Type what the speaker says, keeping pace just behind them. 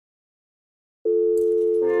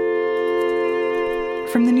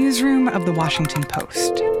From the newsroom of The Washington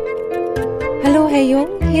Post. Hallo, Herr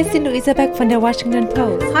Jung. Hier ist die Luisa Beck von der Washington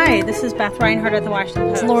Post. Hi, this is Beth Reinhardt at The Washington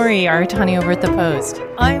Post. It's Lori Aratani over at The Post.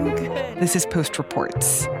 I'm good. This is Post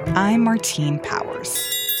Reports. I'm Martine Powers.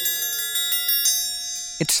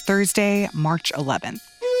 It's Thursday, March 11th.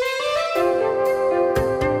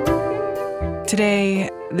 Today,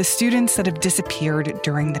 the students that have disappeared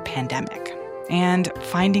during the pandemic and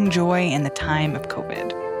finding joy in the time of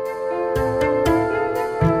COVID.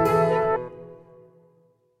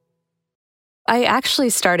 I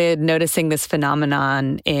actually started noticing this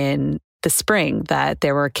phenomenon in the spring, that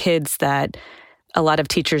there were kids that a lot of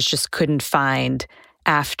teachers just couldn't find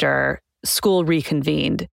after school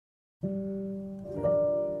reconvened.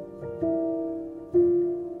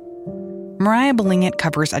 Mariah Balingit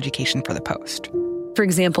covers education for The Post. For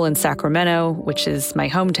example, in Sacramento, which is my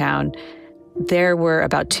hometown, there were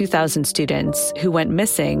about 2,000 students who went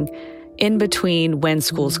missing in between when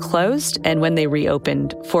schools closed and when they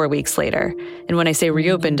reopened 4 weeks later. And when I say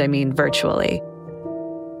reopened, I mean virtually.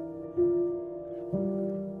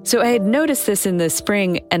 So I had noticed this in the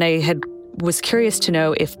spring, and I was curious to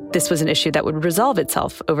know if this was an issue that would resolve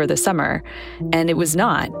itself over the summer. And it was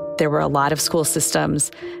not. There were a lot of school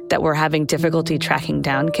systems that were having difficulty tracking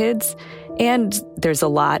down kids. And there's a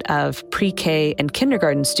lot of pre-K and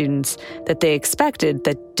kindergarten students that they expected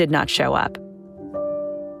that did not show up.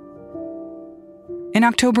 In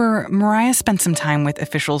October, Mariah spent some time with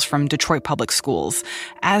officials from Detroit Public Schools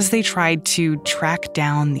as they tried to track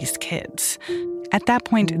down these kids. At that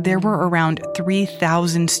point, there were around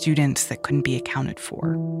 3,000 students that couldn't be accounted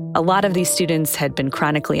for. A lot of these students had been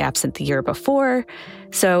chronically absent the year before,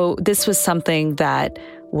 so this was something that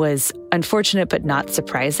was unfortunate but not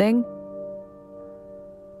surprising.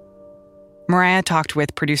 Mariah talked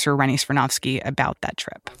with producer Rennie Svirnovskiy about that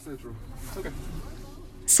trip.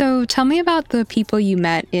 So tell me about the people you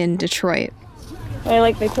met in Detroit.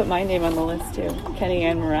 They put my name on the list too, Kenny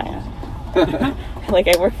and Mariah.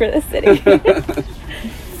 I work for the city.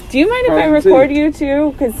 Do you mind if I record you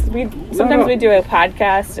too? Because sometimes we do a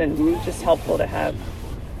podcast, and it's just helpful to have.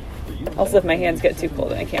 Also, if my hands get too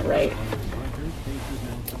cold and I can't write.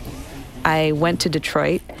 I went to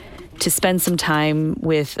Detroit to spend some time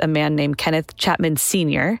with a man named Kenneth Chapman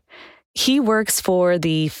Sr. He works for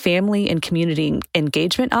the Family and Community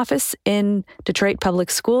Engagement Office in Detroit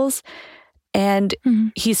Public Schools. And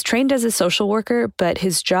he's trained as a social worker, but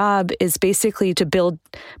his job is basically to build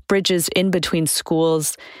bridges in between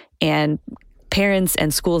schools and parents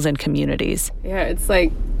and schools and communities. Yeah, it's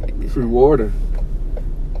rewarding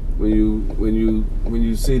when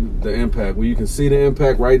you see the impact, when you can see the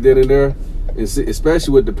impact right then and there, and see,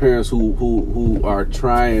 especially with the parents who are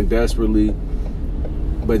trying desperately,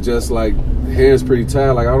 but just hands pretty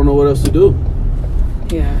tied, I don't know what else to do.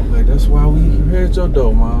 Yeah. That's why we here at your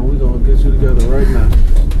door, Mom. We're going to get you together right now.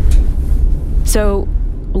 So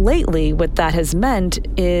lately, what that has meant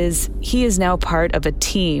is he is now part of a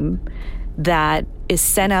team that is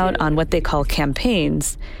sent out on what they call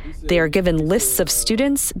campaigns. They are given lists of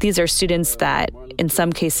students. These are students that, in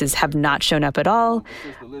some cases, have not shown up at all,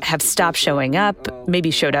 have stopped showing up,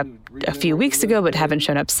 maybe showed up a few weeks ago but haven't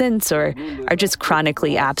shown up since, or are just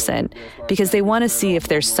chronically absent, because they want to see if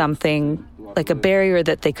there's something like a barrier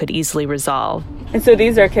that they could easily resolve. And so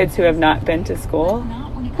these are kids who have not been to school?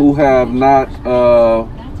 Who have not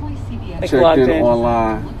checked in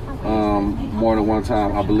online more than one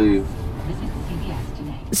time, I believe.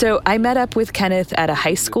 So I met up with Kenneth at a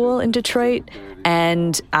high school in Detroit,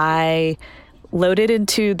 and I loaded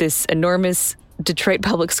into this enormous Detroit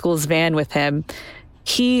Public Schools van with him.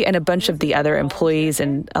 He and a bunch of the other employees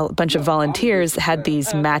and a bunch of volunteers had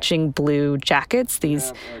these matching blue jackets,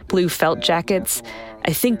 these blue felt jackets,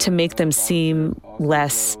 I think to make them seem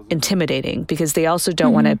less intimidating, because they also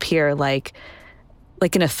don't want to appear like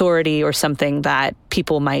an authority or something that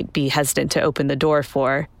people might be hesitant to open the door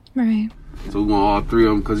for. Right. So we want all three of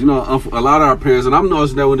them, because, a lot of our parents, and I'm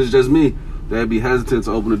noticing that when it's just me, they'd be hesitant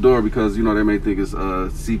to open the door because, they may think it's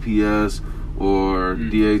CPS or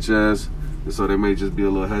DHS. And so they may just be a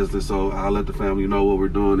little hesitant. So I'll let the family know what we're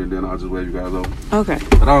doing, and then I'll just wave you guys over. Okay.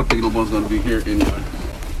 But I don't think no one's going to be here anyway.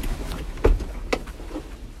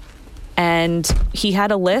 And he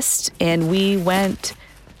had a list, and we went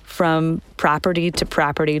from property to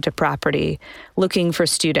property to property looking for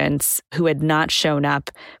students who had not shown up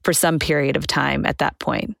for some period of time at that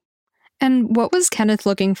point. And what was Kenneth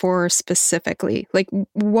looking for specifically?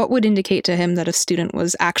 What would indicate to him that a student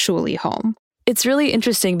was actually home? It's really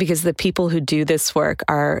interesting because the people who do this work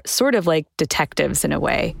are sort of like detectives in a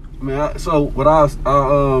way. I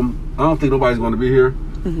don't think nobody's going to be here,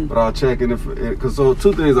 but I'll check in because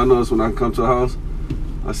two things I noticed when I come to a house.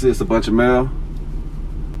 I see it's a bunch of mail.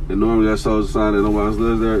 And normally that shows a sign that nobody else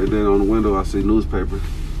lives there. And then on the window, I see newspaper.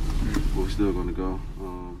 But we're still going to go.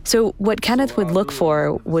 So what Kenneth would look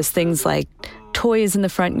for was things like toys in the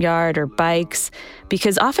front yard or bikes,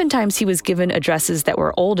 because oftentimes he was given addresses that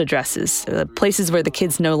were old addresses, places where the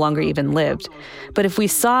kids no longer even lived. But if we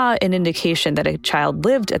saw an indication that a child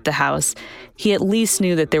lived at the house, he at least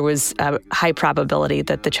knew that there was a high probability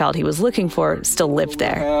that the child he was looking for still lived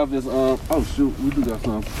there. Have this, oh shoot, we do got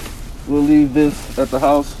some. We'll leave this at the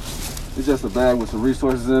house. It's just a bag with some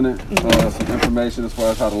resources in it, some information as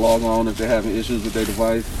far as how to log on if they're having issues with their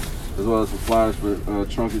device, as well as some flyers for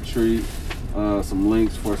trunk or treat, some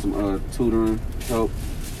links for some tutoring help.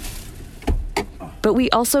 But we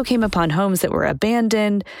also came upon homes that were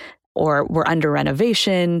abandoned or were under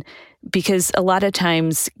renovation, because a lot of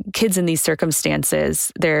times kids in these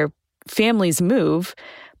circumstances, their families move,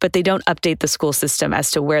 but they don't update the school system as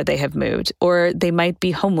to where they have moved, or they might be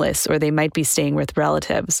homeless, or they might be staying with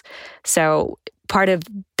relatives. So part of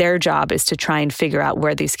their job is to try and figure out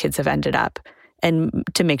where these kids have ended up and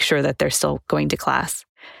to make sure that they're still going to class.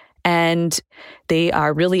 And they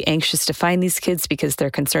are really anxious to find these kids because they're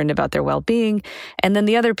concerned about their well-being. And then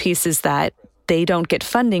the other piece is that they don't get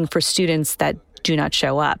funding for students that do not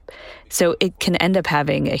show up. So it can end up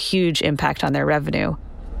having a huge impact on their revenue.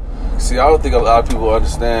 See, I don't think a lot of people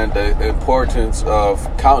understand the importance of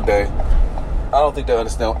count day. I don't think they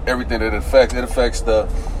understand everything that it affects. It affects the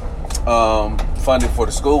funding for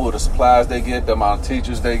the school, the supplies they get, the amount of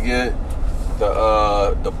teachers they get,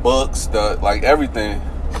 the books, like everything.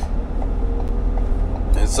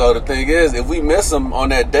 And so the thing is, if we miss them on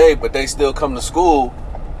that day, but they still come to school,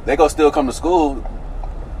 they gonna still come to school.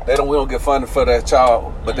 We don't get funded for that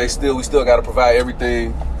child, but we still got to provide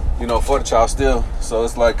everything, for the child still. So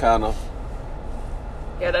it's like kind of.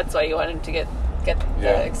 Yeah, that's why you want him to get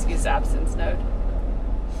the excused absence note.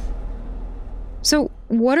 So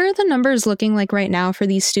what are the numbers looking like right now for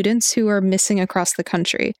these students who are missing across the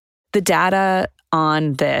country? The data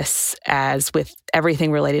on this, as with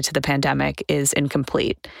everything related to the pandemic, is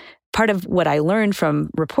incomplete. Part of what I learned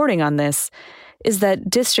from reporting on this is that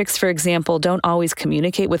districts, for example, don't always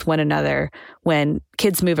communicate with one another when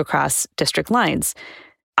kids move across district lines.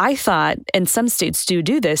 I thought, and some states do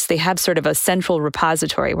this, they have sort of a central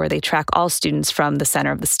repository where they track all students from the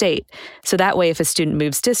center of the state. So that way, if a student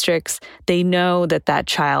moves districts, they know that that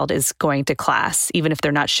child is going to class, even if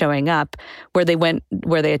they're not showing up where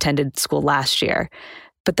they attended school last year.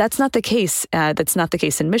 But that's not the case. That's not the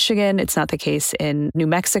case in Michigan. It's not the case in New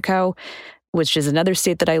Mexico, which is another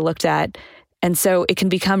state that I looked at. And so it can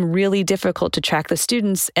become really difficult to track the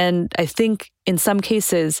students. And I think in some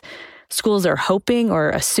cases, schools are hoping or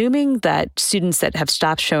assuming that students that have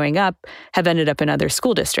stopped showing up have ended up in other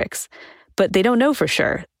school districts. But they don't know for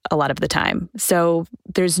sure a lot of the time. So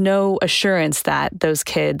there's no assurance that those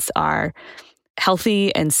kids are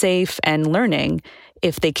healthy and safe and learning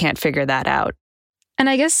if they can't figure that out. And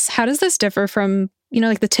I guess, how does this differ from,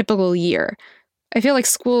 like the typical year? I feel like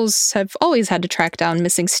schools have always had to track down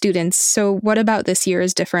missing students. So what about this year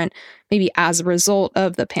is different, maybe as a result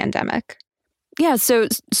of the pandemic? Yeah, so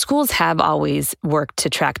schools have always worked to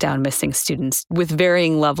track down missing students with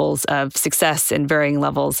varying levels of success and varying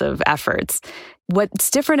levels of efforts. What's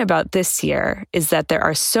different about this year is that there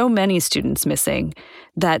are so many students missing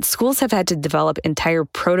that schools have had to develop entire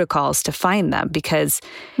protocols to find them, because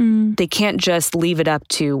they can't just leave it up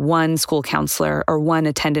to one school counselor or one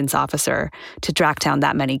attendance officer to track down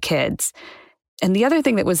that many kids. And the other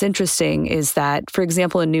thing that was interesting is that, for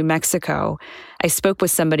example, in New Mexico, I spoke with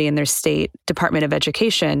somebody in their state Department of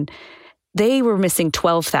Education. They were missing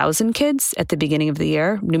 12,000 kids at the beginning of the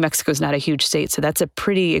year. New Mexico is not a huge state, so that's a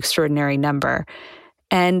pretty extraordinary number.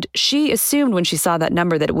 And she assumed when she saw that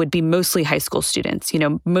number that it would be mostly high school students,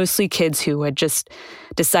 mostly kids who had just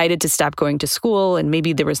decided to stop going to school and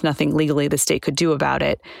maybe there was nothing legally the state could do about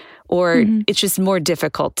it. Or it's just more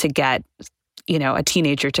difficult to get a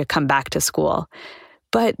teenager to come back to school.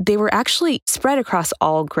 But they were actually spread across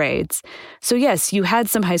all grades. So yes, you had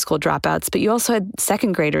some high school dropouts, but you also had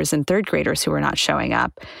second graders and third graders who were not showing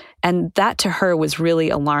up. And that to her was really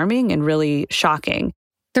alarming and really shocking.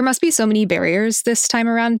 There must be so many barriers this time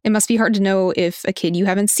around. It must be hard to know if a kid you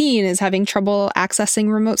haven't seen is having trouble accessing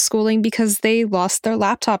remote schooling because they lost their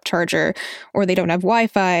laptop charger, or they don't have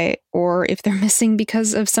Wi-Fi, or if they're missing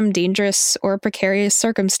because of some dangerous or precarious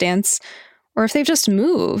circumstance, or if they've just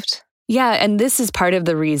moved. Yeah, and this is part of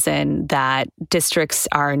the reason that districts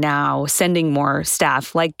are now sending more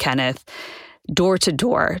staff like Kenneth door to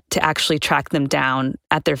door to actually track them down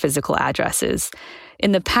at their physical addresses.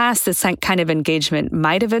 In the past, this kind of engagement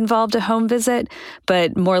might have involved a home visit,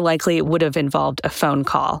 but more likely it would have involved a phone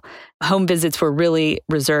call. Home visits were really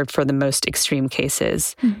reserved for the most extreme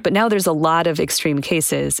cases. But now there's a lot of extreme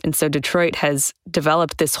cases, and so Detroit has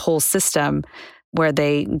developed this whole system where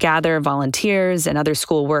they gather volunteers and other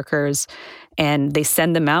school workers, and they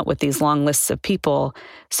send them out with these long lists of people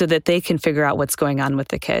so that they can figure out what's going on with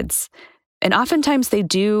the kids. And oftentimes they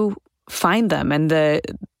do find them, and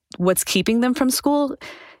what's keeping them from school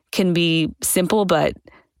can be simple but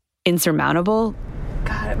insurmountable.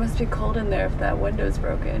 God, it must be cold in there if that window's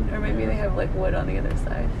broken. Or maybe they have like wood on the other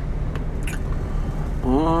side.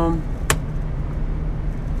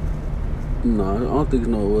 No, I don't think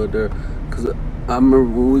there's no wood there. Because I remember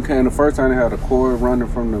when we came the first time, they had a cord running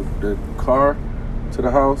from the car to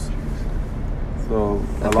the house. So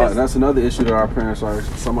that's another issue that our parents or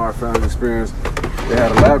some of our families experience. They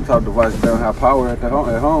had a laptop device that don't have power at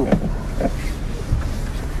home.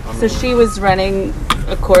 So she was running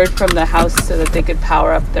a cord from the house so that they could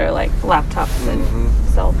power up their like laptops and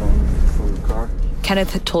cell phones. From the car.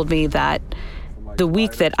 Kenneth had told me that the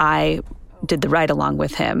week that I did the ride along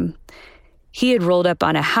with him, he had rolled up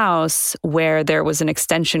on a house where there was an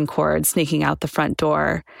extension cord sneaking out the front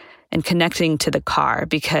door and connecting to the car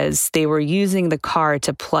because they were using the car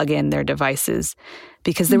to plug in their devices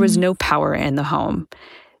because there was no power in the home.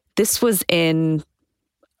 This was in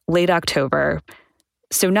late October,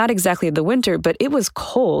 so not exactly the winter, but it was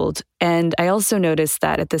cold. And I also noticed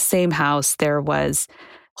that at the same house, there was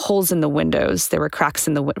holes in the windows. There were cracks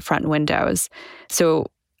in the front windows. So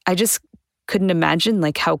I just couldn't imagine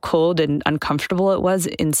like how cold and uncomfortable it was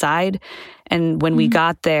inside. And when we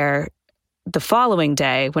got there, the following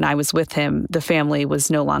day, when I was with him, the family was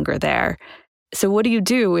no longer there. So what do you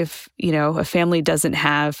do if, a family doesn't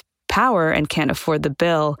have power and can't afford the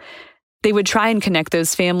bill? They would try and connect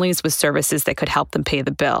those families with services that could help them pay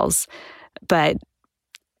the bills. But,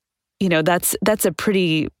 that's a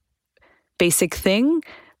pretty basic thing,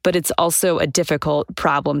 but it's also a difficult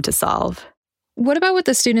problem to solve. What about with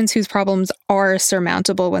the students whose problems are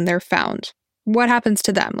surmountable when they're found? What happens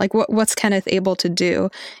to them? Like, what's Kenneth able to do?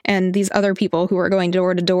 And these other people who are going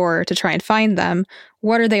door to door to try and find them,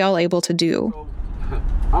 what are they all able to do?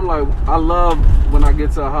 I'm like, I love when I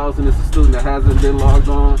get to a house and it's a student that hasn't been logged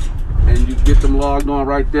on, and you get them logged on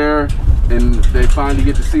right there, and they finally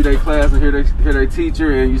get to see their class and hear their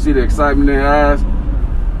teacher, and you see the excitement in their eyes.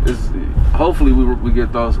 Hopefully we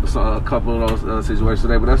get those a couple of those situations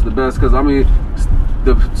today, but that's the best because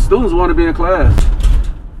the students want to be in class.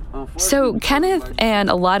 So Kenneth and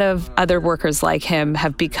a lot of other workers like him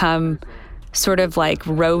have become sort of like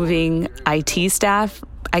roving IT staff.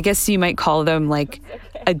 I guess you might call them like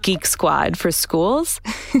a geek squad for schools.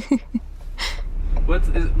 What's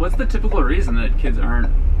the typical reason that kids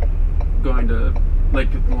aren't going to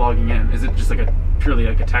logging in? Is it just purely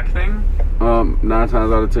a tech thing? 9 times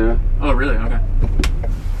out of 10. Oh, really? Okay.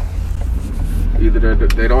 Either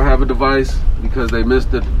they don't have a device because they missed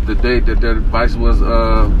the date that their device was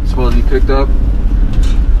supposed to be picked up.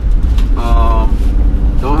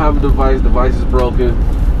 Don't have a device is broken,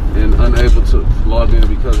 and unable to log in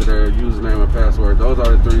because of their username and password. Those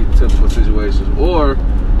are the 3 typical situations. Or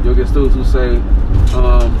you'll get students who say,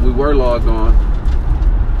 we were logged on.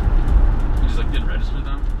 You just didn't register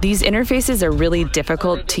them? These interfaces are really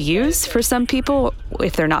difficult to use for some people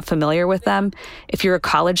if they're not familiar with them. If you're a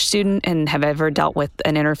college student and have ever dealt with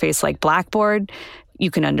an interface like Blackboard,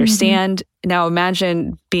 you can understand. Now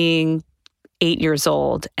imagine being 8 years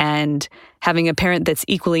old and having a parent that's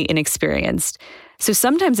equally inexperienced. So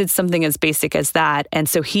sometimes it's something as basic as that. And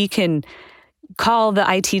so he can call the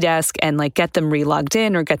IT desk and get them re-logged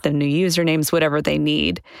in or get them new usernames, whatever they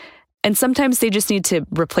need. And sometimes they just need to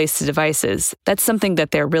replace the devices. That's something that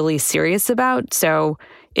they're really serious about. So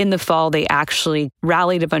in the fall, they actually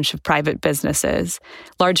rallied a bunch of private businesses,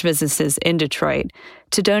 large businesses in Detroit,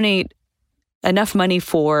 to donate enough money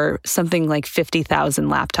for something like 50,000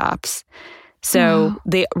 laptops. So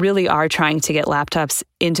they really are trying to get laptops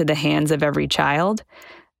into the hands of every child.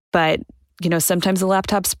 But, sometimes the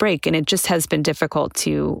laptops break, and it just has been difficult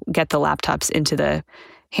to get the laptops into the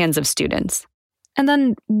hands of students. And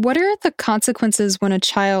then what are the consequences when a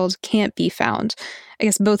child can't be found? I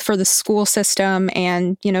guess both for the school system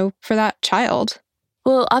and, for that child.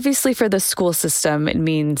 Well, obviously for the school system, it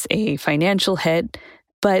means a financial hit.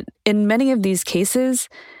 But in many of these cases,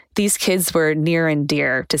 these kids were near and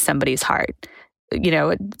dear to somebody's heart.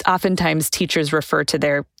 Oftentimes teachers refer to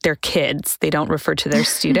their kids. They don't refer to their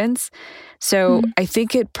students. So I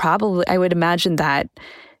think I would imagine that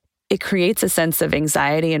it creates a sense of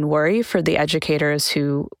anxiety and worry for the educators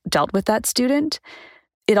who dealt with that student.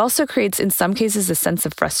 It also creates, in some cases, a sense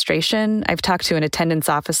of frustration. I've talked to an attendance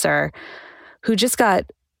officer who just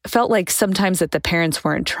felt like sometimes that the parents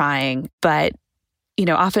weren't trying, but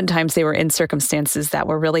oftentimes they were in circumstances that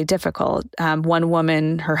were really difficult. One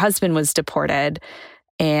woman, her husband was deported,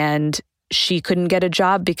 and she couldn't get a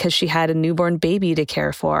job because she had a newborn baby to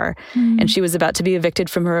care for, and she was about to be evicted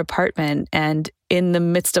from her apartment. And in the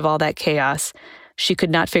midst of all that chaos, she could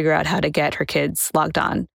not figure out how to get her kids logged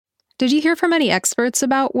on. Did you hear from any experts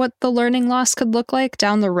about what the learning loss could look like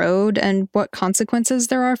down the road and what consequences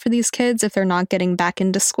there are for these kids if they're not getting back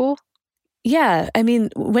into school? Yeah, I mean,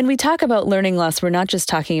 when we talk about learning loss, we're not just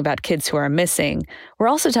talking about kids who are missing. We're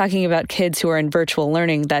also talking about kids who are in virtual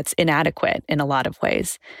learning that's inadequate in a lot of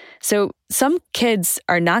ways. So some kids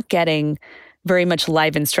are not getting very much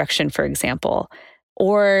live instruction, for example,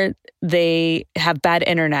 or they have bad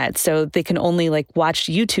internet, so they can only watch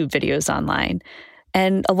YouTube videos online.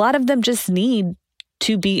 And a lot of them just need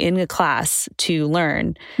to be in a class to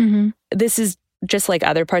learn. Mm-hmm. This is just like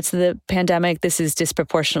other parts of the pandemic. This is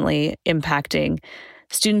disproportionately impacting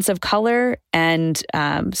students of color and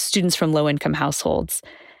students from low-income households.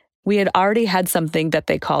 We had already had something that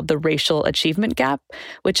they called the racial achievement gap,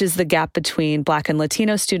 which is the gap between Black and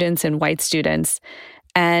Latino students and white students.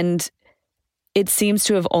 And it seems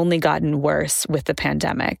to have only gotten worse with the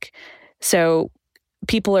pandemic. So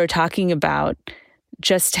people are talking about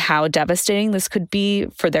just how devastating this could be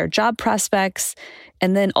for their job prospects,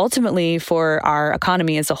 and then ultimately for our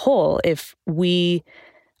economy as a whole if we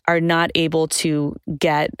are not able to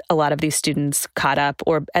get a lot of these students caught up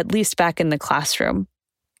or at least back in the classroom.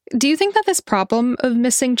 Do you think that this problem of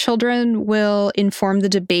missing children will inform the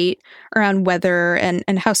debate around whether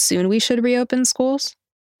and how soon we should reopen schools?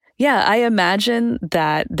 Yeah, I imagine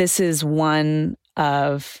that this is one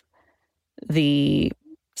of the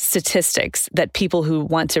statistics that people who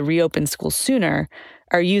want to reopen schools sooner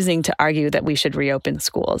are using to argue that we should reopen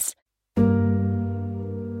schools.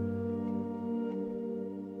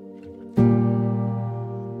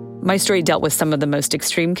 My story dealt with some of the most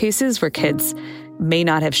extreme cases where kids may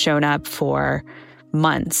not have shown up for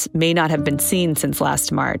months, may not have been seen since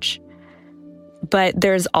last March. But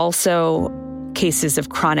there's also cases of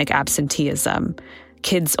chronic absenteeism,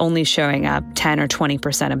 kids only showing up 10 or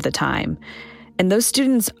 20% of the time. And those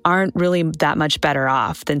students aren't really that much better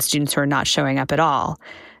off than students who are not showing up at all.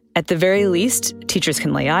 At the very least, teachers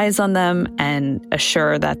can lay eyes on them and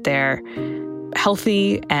assure that they're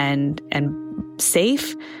healthy and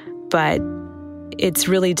safe, but it's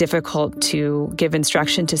really difficult to give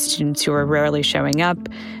instruction to students who are rarely showing up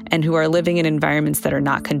and who are living in environments that are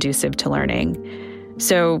not conducive to learning.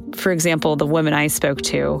 So, for example, the woman I spoke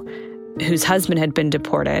to, whose husband had been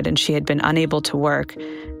deported and she had been unable to work,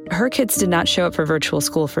 her kids did not show up for virtual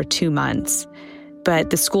school for 2 months. But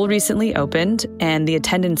the school recently opened, and the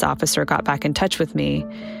attendance officer got back in touch with me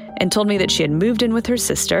and told me that she had moved in with her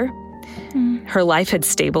sister, her life had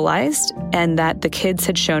stabilized, and that the kids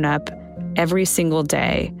had shown up every single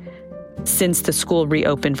day since the school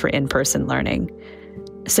reopened for in-person learning.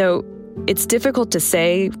 So it's difficult to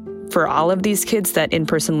say for all of these kids that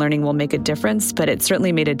in-person learning will make a difference, but it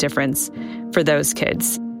certainly made a difference for those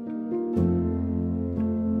kids.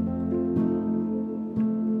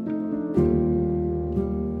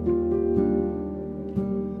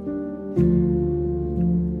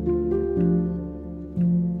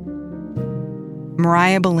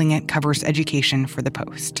 Mariah Balingit covers education for The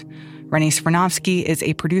Post. Rennie Svirnovsky is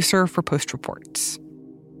a producer for Post Reports.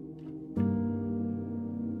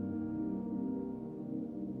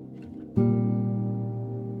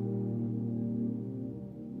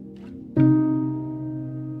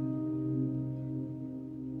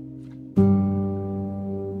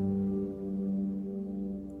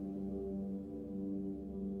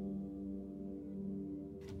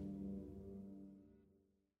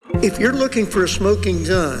 If you're looking for a smoking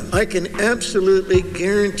gun, I can absolutely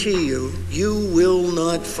guarantee you, you will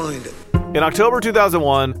not find it. In October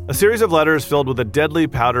 2001, a series of letters filled with a deadly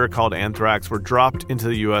powder called anthrax were dropped into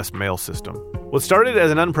the U.S. mail system. What started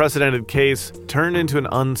as an unprecedented case turned into an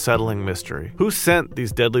unsettling mystery. Who sent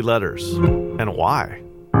these deadly letters? And why?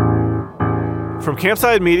 From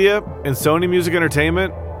Campside Media and Sony Music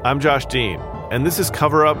Entertainment, I'm Josh Dean, and this is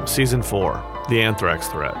Cover Up Season 4, The Anthrax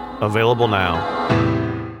Threat. Available now.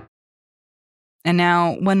 And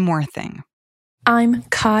now, one more thing. I'm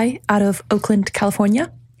Kai out of Oakland,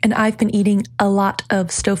 California, and I've been eating a lot of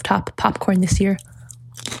stovetop popcorn this year.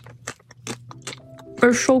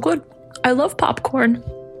 They're so good. I love popcorn.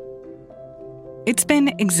 It's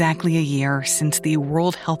been exactly a year since the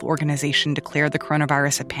World Health Organization declared the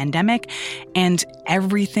coronavirus a pandemic, and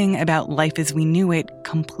everything about life as we knew it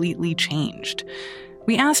completely changed.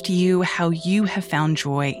 We asked you how you have found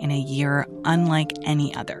joy in a year unlike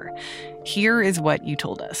any other. Here is what you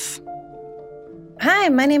told us. Hi,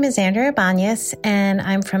 my name is Andrea Bañez, and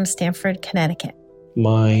I'm from Stamford, Connecticut.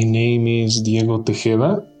 My name is Diego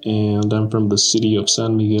Tejeda, and I'm from the city of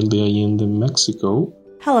San Miguel de Allende, Mexico.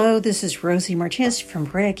 Hello, this is Rosie Martinez from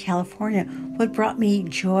Brea, California. What brought me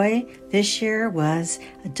joy this year was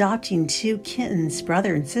adopting 2 kittens,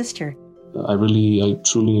 brother and sister. I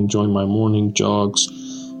truly enjoy my morning jogs,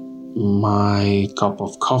 my cup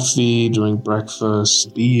of coffee during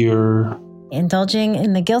breakfast, beer. Indulging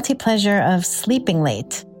in the guilty pleasure of sleeping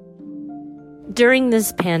late. During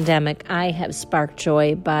this pandemic, I have sparked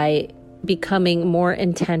joy by becoming more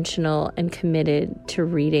intentional and committed to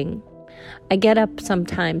reading. I get up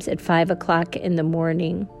sometimes at 5 o'clock in the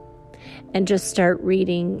morning and just start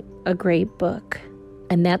reading a great book.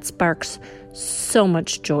 And that sparks so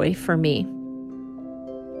much joy for me.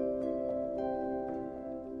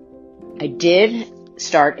 I did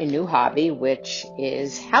start a new hobby, which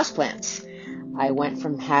is houseplants. I went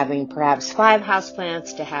from having perhaps 5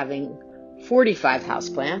 houseplants to having 45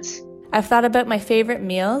 houseplants. I've thought about my favorite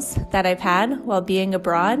meals that I've had while being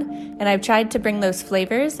abroad, and I've tried to bring those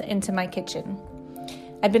flavors into my kitchen.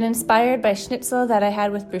 I've been inspired by schnitzel that I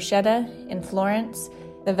had with bruschetta in Florence,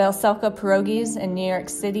 the Velselka pierogies in New York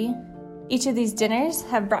City. Each of these dinners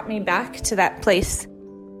have brought me back to that place.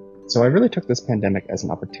 So I really took this pandemic as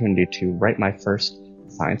an opportunity to write my first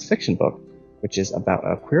science fiction book, which is about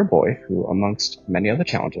a queer boy who, amongst many other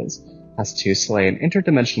challenges, has to slay an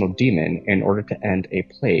interdimensional demon in order to end a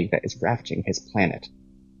plague that is ravaging his planet.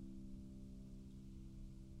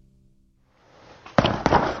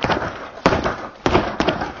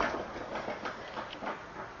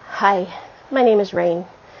 Hi, my name is Rain.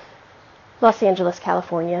 Los Angeles,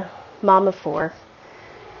 California, mom of 4.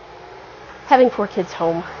 Having 4 kids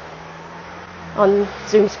home on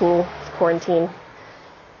Zoom school quarantine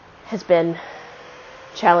has been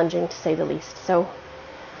challenging, to say the least. So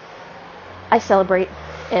I celebrate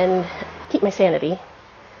and keep my sanity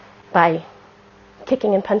by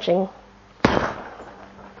kicking and punching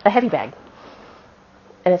a heavy bag,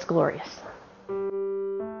 and it's glorious.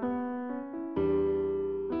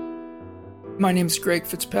 My name is Greg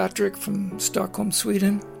Fitzpatrick from Stockholm,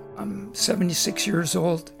 Sweden. I'm 76 years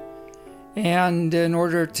old, and in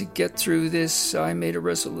order to get through this, I made a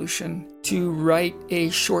resolution to write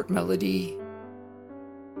a short melody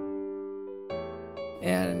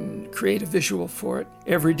and create a visual for it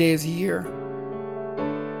every day of the year.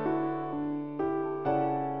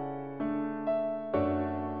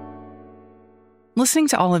 Listening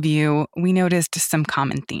to all of you, we noticed some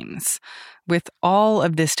common themes. With all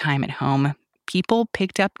of this time at home, people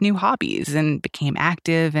picked up new hobbies and became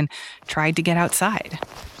active and tried to get outside.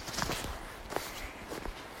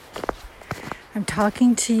 I'm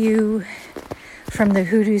talking to you from the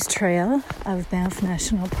Hoodoos Trail of Banff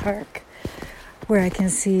National Park, where I can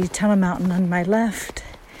see Tunnel Mountain on my left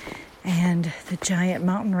and the giant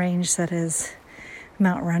mountain range that is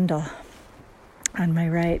Mount Rundle on my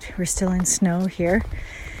right. We're still in snow here,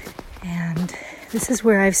 and this is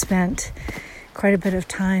where I've spent quite a bit of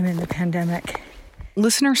time in the pandemic.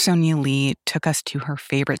 Listener Sonia Lee took us to her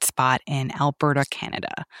favorite spot in Alberta,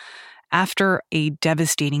 Canada. After a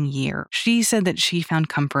devastating year, she said that she found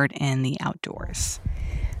comfort in the outdoors.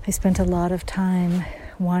 I spent a lot of time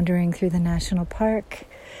wandering through the national park,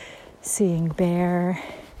 seeing bear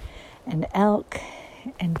and elk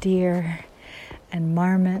and deer and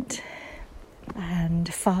marmot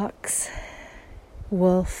and fox,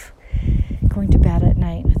 wolf, going to bed at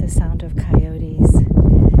night with the sound of coyotes,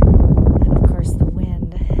 and of course the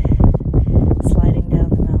wind sliding down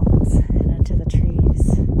the mountains and into the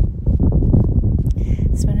trees.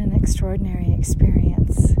 It's been an extraordinary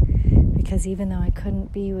experience because even though I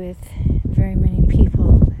couldn't be with very many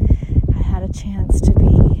people, I had a chance to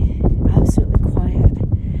be absolutely quiet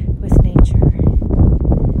with nature.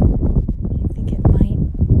 I think it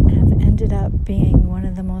might have ended up being one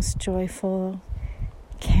of the most joyful,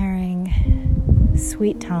 caring,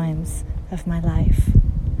 sweet times of my life.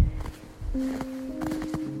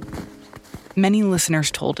 Many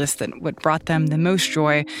listeners told us that what brought them the most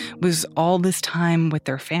joy was all this time with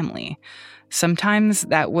their family. Sometimes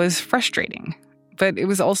that was frustrating, but it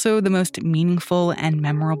was also the most meaningful and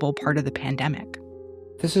memorable part of the pandemic.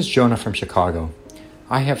 This is Jonah from Chicago.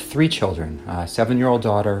 I have 3 children, a 7-year-old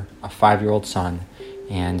daughter, a 5-year-old son,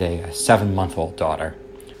 and a 7-month-old daughter.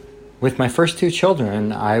 With my first 2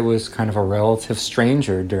 children, I was kind of a relative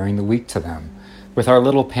stranger during the week to them. With our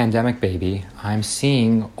little pandemic baby, I'm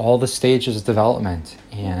seeing all the stages of development,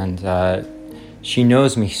 and she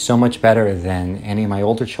knows me so much better than any of my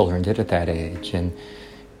older children did at that age. And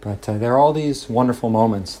But there are all these wonderful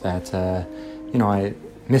moments that, I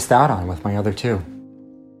missed out on with my other two.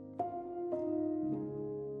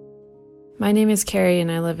 My name is Carrie,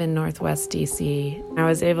 and I live in Northwest DC. I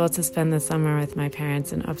was able to spend the summer with my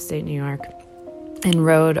parents in upstate New York and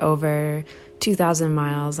rode over 2,000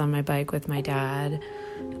 miles on my bike with my dad,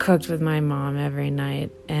 cooked with my mom every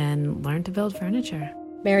night, and learned to build furniture.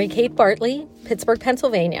 Mary Kate Bartley, Pittsburgh,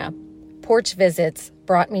 Pennsylvania. Porch visits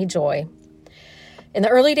brought me joy. In the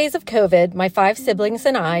early days of COVID, my 5 siblings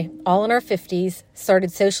and I, all in our 50s,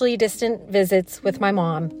 started socially distant visits with my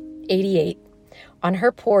mom, 88, on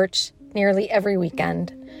her porch nearly every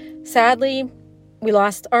weekend. Sadly, we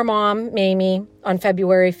lost our mom, Mamie, on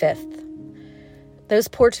February 5th. Those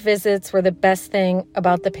porch visits were the best thing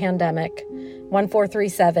about the pandemic.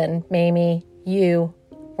 1437, Mamie, you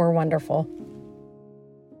were wonderful.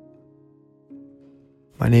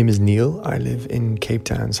 My name is Neil. I live in Cape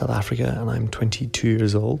Town, South Africa, and I'm 22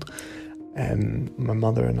 years old. My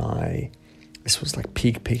mother and I, this was like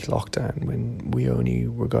peak lockdown when we only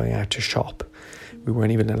were going out to shop. We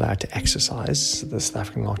weren't even allowed to exercise. The South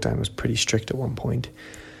African lockdown was pretty strict at one point.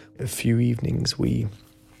 A few evenings we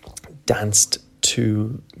danced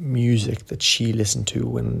to music that she listened to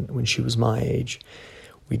when she was my age.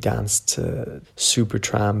 We danced to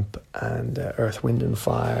Supertramp and Earth, Wind and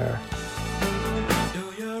Fire.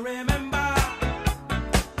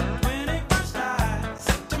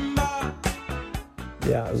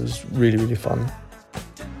 Yeah, it was really, really fun.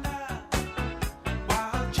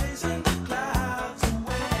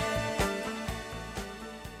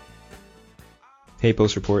 Hey,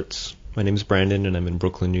 Post Reports. My name is Brandon, and I'm in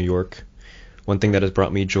Brooklyn, New York. One thing that has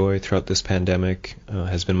brought me joy throughout this pandemic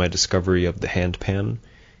has been my discovery of the handpan.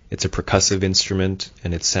 It's a percussive instrument,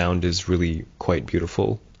 and its sound is really quite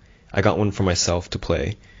beautiful. I got one for myself to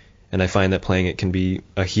play, and I find that playing it can be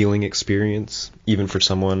a healing experience, even for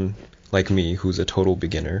someone like me who's a total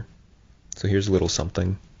beginner. So here's a little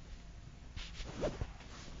something.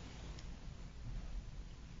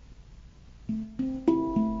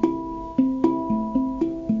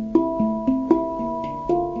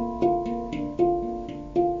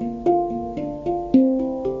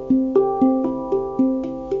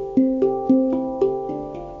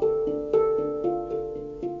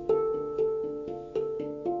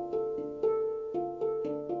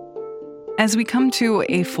 As we come to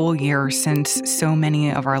a full year since so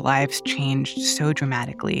many of our lives changed so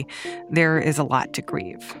dramatically, there is a lot to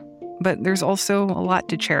grieve. But there's also a lot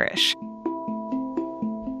to cherish.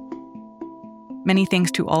 Many thanks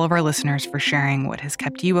to all of our listeners for sharing what has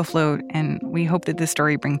kept you afloat, and we hope that this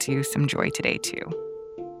story brings you some joy today, too.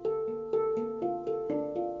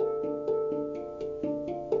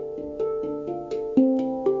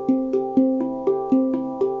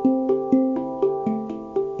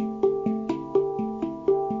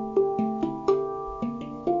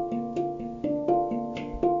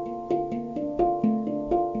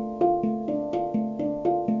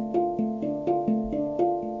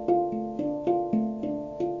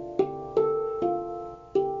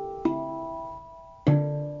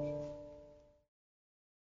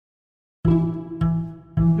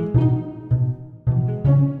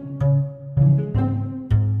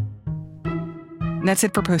 That's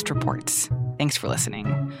it for Post Reports. Thanks for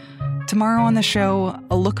listening. Tomorrow on the show,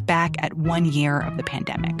 a look back at 1 year of the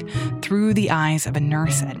pandemic through the eyes of a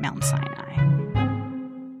nurse at Mount Sinai.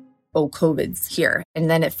 Oh, COVID's here. And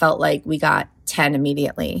then it felt like we got 10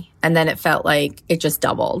 immediately. And then it felt like it just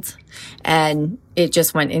doubled. And it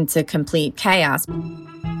just went into complete chaos.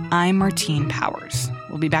 I'm Martine Powers.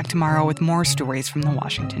 We'll be back tomorrow with more stories from the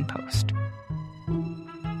Washington Post.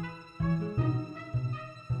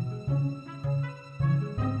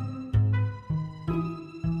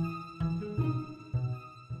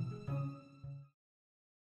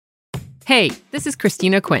 Hey, this is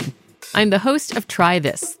Christina Quinn. I'm the host of Try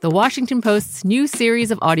This, the Washington Post's new series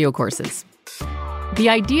of audio courses. The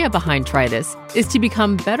idea behind Try This is to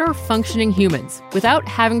become better functioning humans without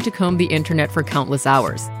having to comb the internet for countless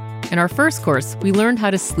hours. In our first course, we learned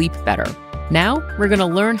how to sleep better. Now, we're going to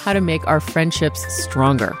learn how to make our friendships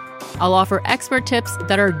stronger. I'll offer expert tips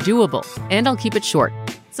that are doable, and I'll keep it short.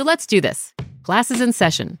 So let's do this. Class is in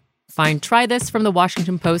session. Find Try This from the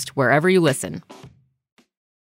Washington Post wherever you listen.